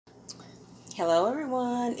Hello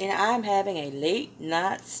everyone, and I'm having a late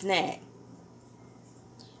night snack.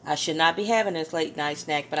 I should not be having this late night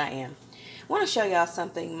snack, but I am. I want to show y'all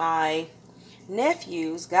something. My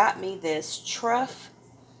nephews got me this Truff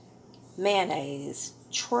mayonnaise.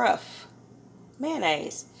 Truff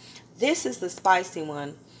mayonnaise. This is the spicy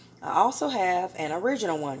one. I also have an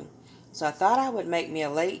original one. So I thought I would make me a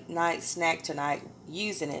late night snack tonight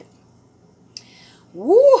using it.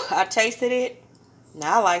 Woo! I tasted it.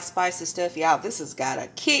 Now I like spicy stuff, y'all. This has got a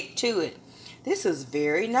kick to it. This is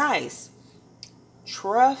very nice.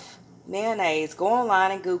 Truff mayonnaise. Go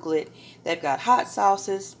online and Google it. They've got hot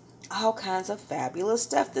sauces, all kinds of fabulous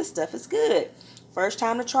stuff. This stuff is good. First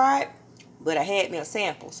time to try it, but I had me a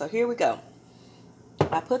sample. So here we go.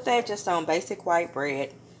 I put that just on basic white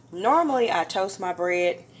bread. Normally I toast my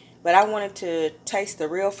bread, but I wanted to taste the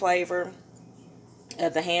real flavor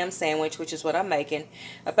of the ham sandwich, which is what I'm making.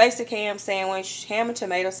 A basic ham sandwich, ham and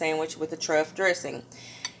tomato sandwich with the Truff dressing.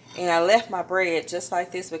 And I left my bread just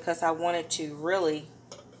like this because I wanted to really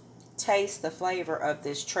taste the flavor of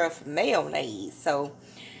this Truff mayonnaise. So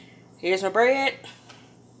here's my bread.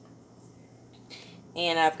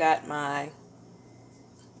 And I've got my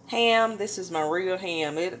ham. This is my real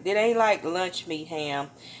ham. It ain't like lunch meat ham.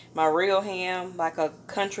 My real ham, like a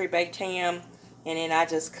country baked ham. And then I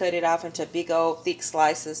just cut it off into big old thick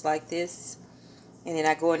slices like this. And then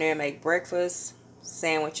I go in there and make breakfast,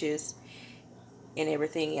 sandwiches, and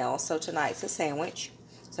everything else. So tonight's a sandwich.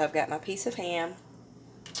 So I've got my piece of ham.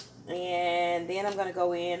 And then I'm going to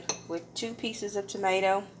go in with 2 pieces of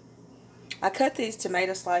tomato. I cut these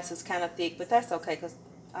tomato slices kind of thick, but that's okay because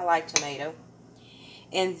I like tomato.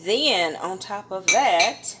 And then on top of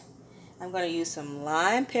that, I'm going to use some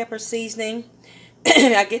lime pepper seasoning.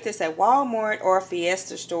 I get this at Walmart or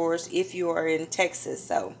Fiesta stores if you are in Texas.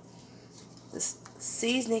 So this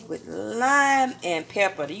seasoning with lime and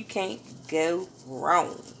pepper, you can't go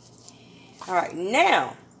wrong. Alright,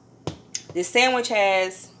 now this sandwich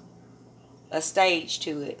has a stage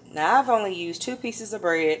to it. Now I've only used 2 pieces of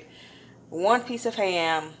bread, 1 piece of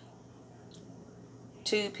ham,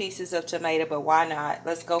 2 pieces of tomato, but why not?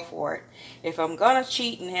 Let's go for it. If I'm gonna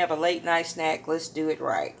cheat and have a late night snack, let's do it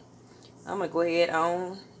right. I'm gonna go ahead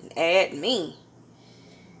on and add me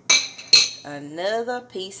another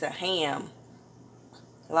piece of ham.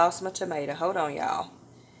 Lost my tomato. Hold on, y'all.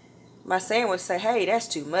 My sandwich say, hey, that's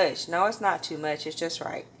too much. No, it's not too much. It's just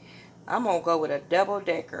right. I'm gonna go with a double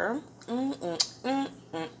decker.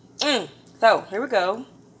 So here we go.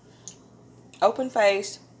 Open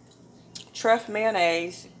face Truff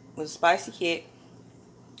mayonnaise with a spicy kick.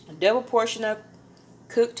 A double portion of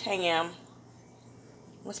cooked ham.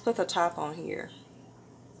 Let's put the top on here.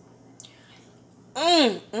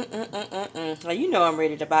 Well, you know I'm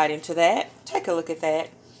ready to bite into that. Take a look at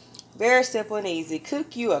that. Very simple and easy.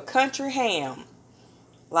 Cook you a country ham.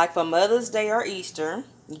 Like for Mother's Day or Easter.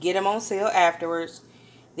 You get them on sale afterwards.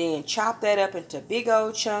 Then chop that up into big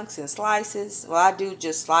old chunks and slices. Well, I do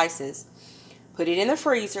just slices. Put it in the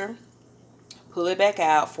freezer. Pull it back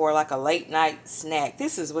out for like a late night snack.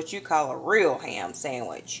 This is what you call a real ham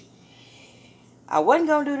sandwich. I wasn't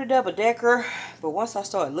going to do the double decker, but once I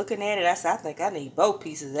started looking at it, I said, I think I need both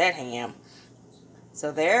pieces of that ham.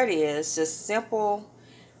 So there it is. Just simple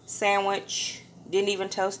sandwich. Didn't even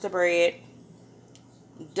toast the bread.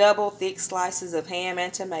 Double thick slices of ham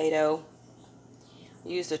and tomato.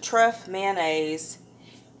 Use the Truff mayonnaise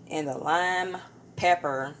and the lime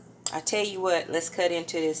pepper. I tell you what, let's cut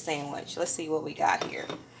into this sandwich. Let's see what we got here.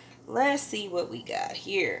 Let's see what we got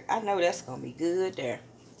here. I know that's going to be good there.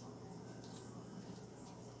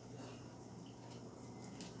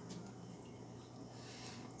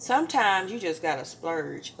 Sometimes you just gotta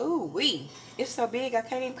splurge. Ooh wee. It's so big I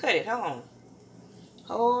can't even cut it. Hold on.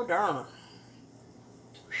 Hold on.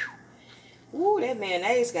 Ooh, that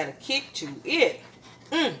mayonnaise got a kick to it.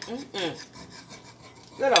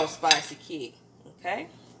 Good old spicy kick. Okay.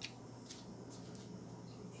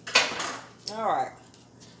 Alright.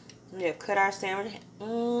 We have cut our sandwich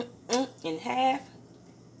in half.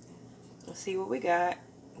 Let's see what we got.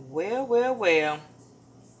 Well, well, well.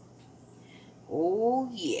 Oh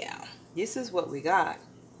yeah, this is what we got.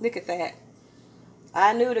 Look at that.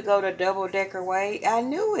 I knew to go the double decker way. I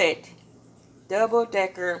knew it. Double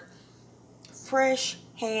decker fresh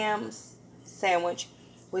ham sandwich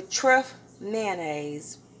with Truff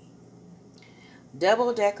mayonnaise,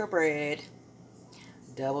 double decker bread,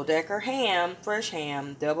 double decker ham, fresh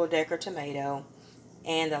ham, double decker tomato,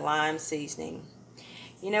 and the lime seasoning.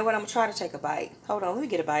 You know what? I'm trying to take a bite. Hold on, let me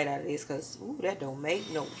get a bite out of this because that don't make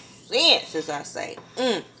no sense, as I say.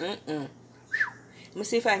 Let me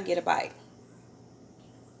see if I can get a bite.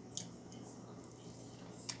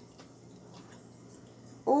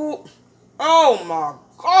 Oh my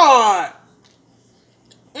God.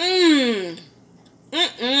 Mmm.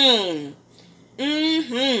 Mm-mm.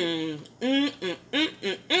 Mm-hmm. Mm-mm.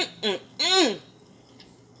 Mm-mm. Mm-mm. Mm.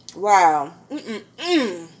 Wow. Mm-mm.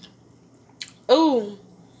 Mm. Ooh.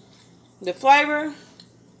 The flavor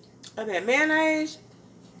of that mayonnaise,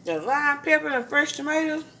 the lime pepper and fresh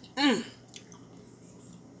tomatoes. Mm.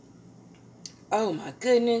 Oh my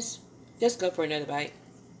goodness. Let's go for another bite.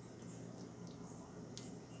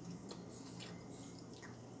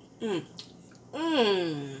 Mm.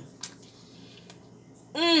 Mmm.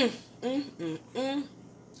 Mm. Mm. Mm. Mm.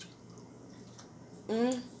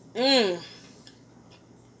 Mm. Mm.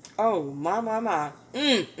 Oh my. Mm.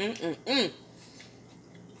 Mm. Mm. Mm.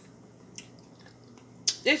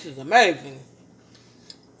 This is amazing.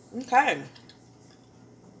 Okay.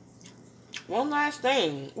 One last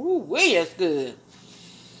thing. Ooh, wee, that's good.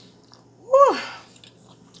 Whew.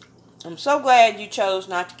 I'm so glad you chose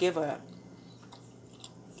not to give up.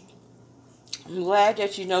 I'm glad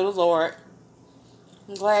that you know the Lord.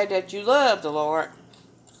 I'm glad that you love the Lord.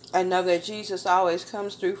 I know that Jesus always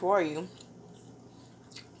comes through for you.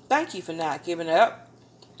 Thank you for not giving up.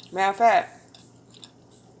 Matter of fact,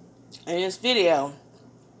 in this video,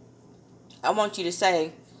 I want you to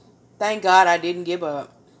say, thank God I didn't give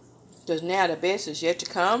up. Because now the best is yet to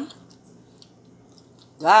come.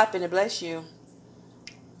 God finna bless you.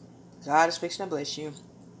 God is fixing to bless you.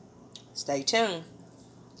 Stay tuned.